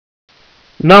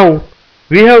Now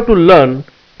we have to learn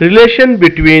relation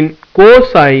between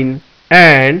cosine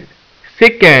and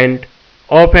secant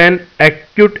of an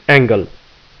acute angle.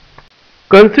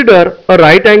 Consider a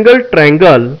right angle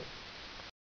triangle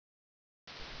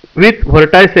with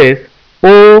vertices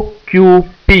O, Q,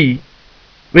 P,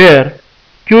 where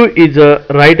Q is a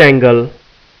right angle.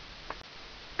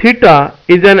 Theta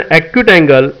is an acute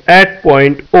angle at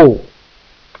point O.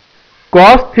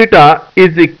 Cos theta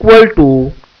is equal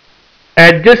to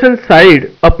adjacent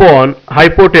side upon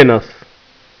hypotenuse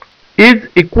is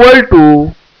equal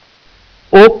to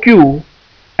OQ,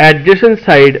 adjacent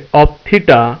side of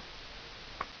theta,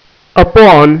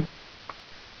 upon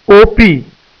OP,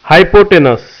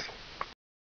 hypotenuse.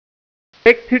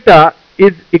 Sec theta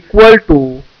is equal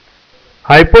to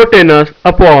hypotenuse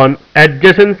upon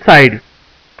adjacent side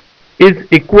is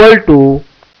equal to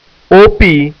OP,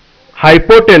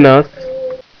 hypotenuse,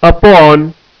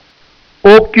 upon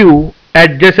OQ,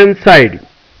 adjacent side.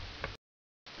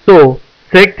 So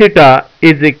sec theta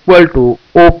is equal to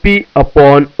OP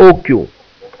upon OQ.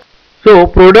 So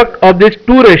product of these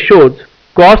two ratios,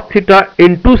 cos theta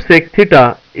into sec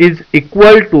theta, is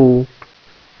equal to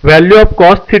value of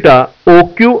cos theta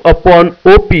OQ upon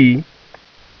OP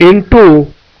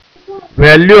into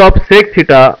value of sec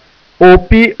theta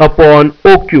OP upon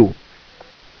OQ.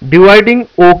 Dividing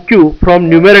OQ from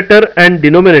numerator and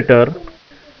denominator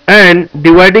and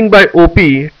dividing by OP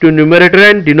to numerator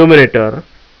and denominator,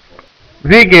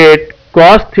 we get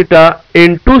cos theta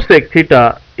into sec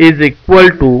theta is equal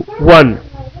to 1.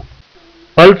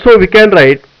 Also we can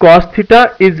write cos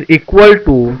theta is equal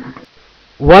to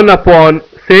 1 upon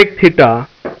sec theta,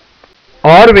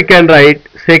 or we can write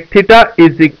sec theta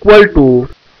is equal to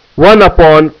 1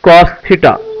 upon cos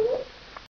theta.